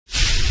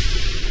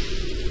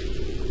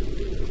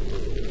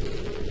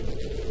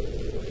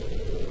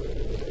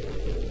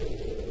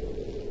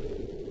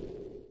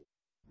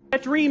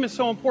That dream is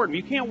so important.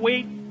 You can't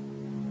wait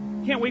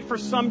for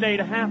someday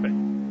to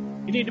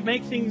happen. You need to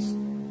make things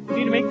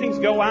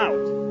go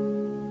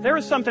out. There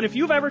is something, if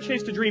you've ever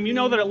chased a dream, you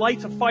know that it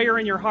lights a fire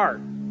in your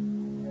heart.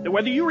 That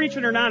whether you reach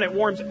it or not, it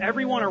warms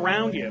everyone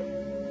around you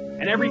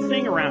and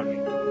everything around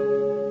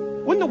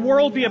you. Wouldn't the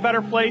world be a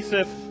better place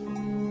if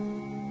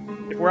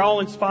we're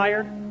all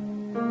inspired?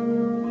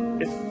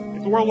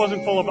 If the world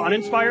wasn't full of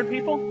uninspired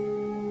people?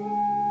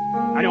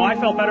 I know I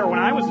felt better when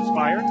I was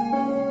inspired.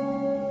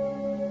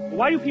 But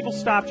why do people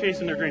stop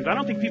chasing their dreams? I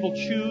don't think people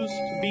choose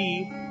to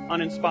be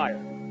uninspired.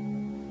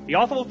 The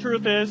awful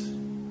truth is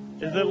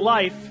that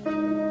life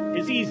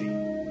is easy.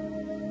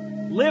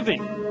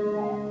 Living,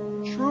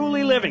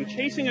 truly living,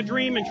 chasing a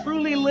dream and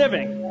truly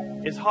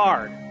living is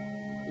hard.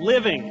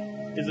 Living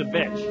is a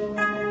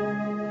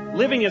bitch.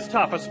 Living is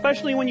tough,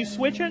 especially when you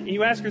switch it and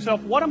you ask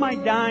yourself, what am I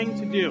dying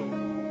to do?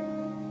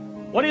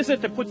 What is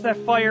it that puts that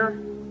fire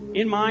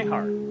in my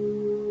heart?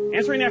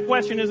 Answering that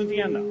question isn't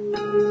the end, though.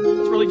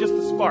 It's really just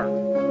the spark.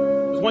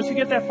 Because once you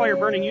get that fire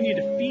burning, you need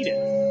to feed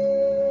it.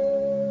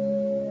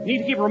 You need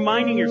to keep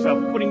reminding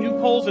yourself, putting new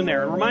coals in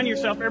there, and reminding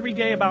yourself every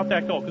day about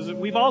that goal. Because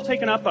we've all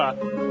taken up a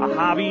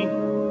hobby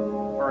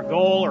or a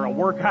goal or a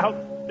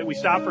workout that we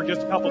stop for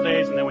just a couple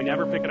days and then we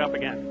never pick it up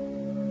again.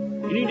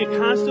 You need to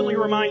constantly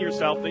remind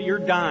yourself that you're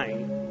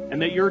dying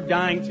and that you're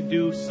dying to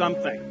do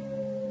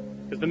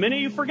something. Because the minute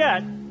you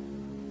forget,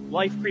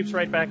 life creeps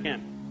right back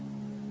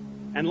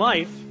in. And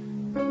life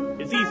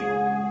is easy.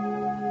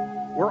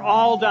 We're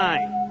all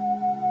dying.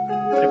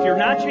 But if you're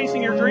not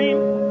chasing your dream,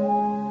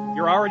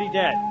 you're already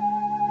dead.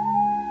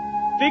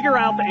 Figure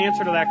out the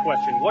answer to that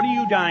question. What are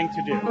you dying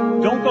to do?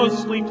 Don't go to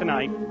sleep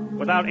tonight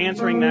without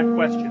answering that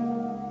question.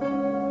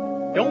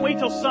 Don't wait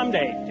till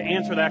someday to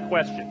answer that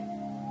question.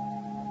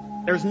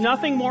 There's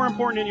nothing more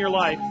important in your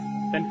life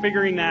than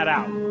figuring that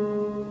out.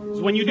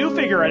 So when you do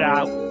figure it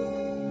out,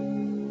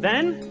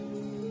 then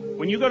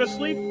when you go to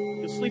sleep,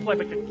 you'll sleep like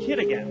a kid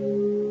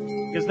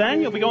again. Because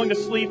then you'll be going to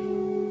sleep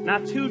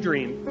not to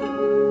dream,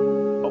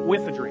 but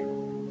with a dream.